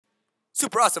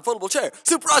Super awesome foldable chair.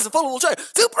 Super awesome foldable chair.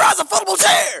 Super awesome foldable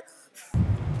chair.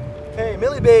 Hey,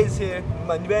 Millie Bays here,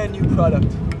 my brand new product.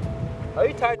 Are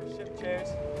you tired of shift chairs?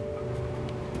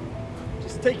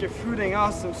 Just take your fruiting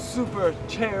awesome super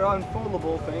chair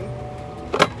unfoldable thing,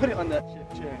 put it on that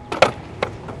shift chair.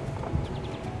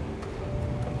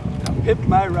 Now pip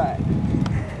my ride.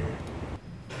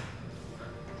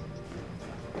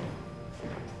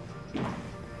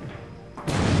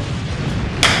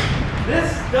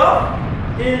 This stuff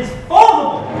is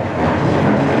foldable.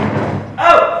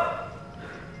 Oh!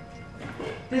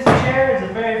 This chair is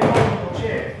a very foldable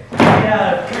chair. Made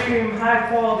out of premium high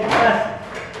quality plastic.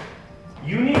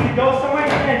 You need to go somewhere,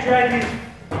 you can't drag these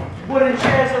wooden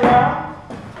chairs around.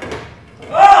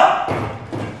 Oh!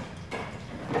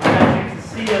 As you can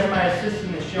see, as my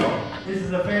assistant is showing, this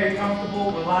is a very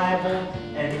comfortable, reliable,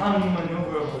 and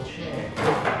unmaneuverable chair.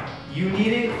 You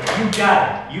need it, you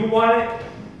got it. You want it,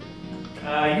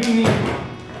 you need it.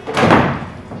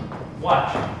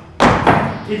 Watch.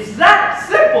 It's that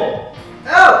simple!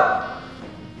 Oh!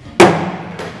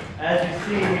 As you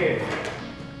see here,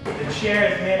 the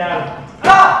chair is made out of...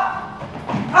 Ah!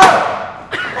 Oh!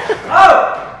 Oh!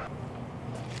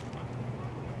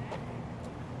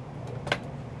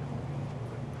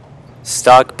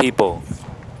 Stock people.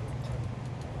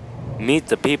 Meet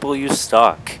the people you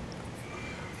stalk.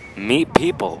 Meet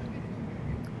people.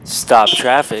 Stop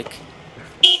traffic.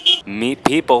 Meet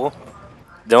people.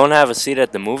 Don't have a seat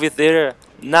at the movie theater?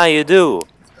 Now you do.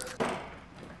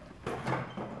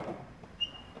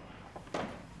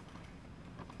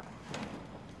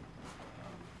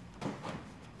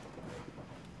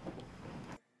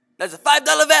 That's a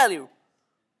 $5 value.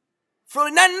 For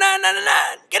only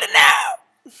 $99.99. Get it now.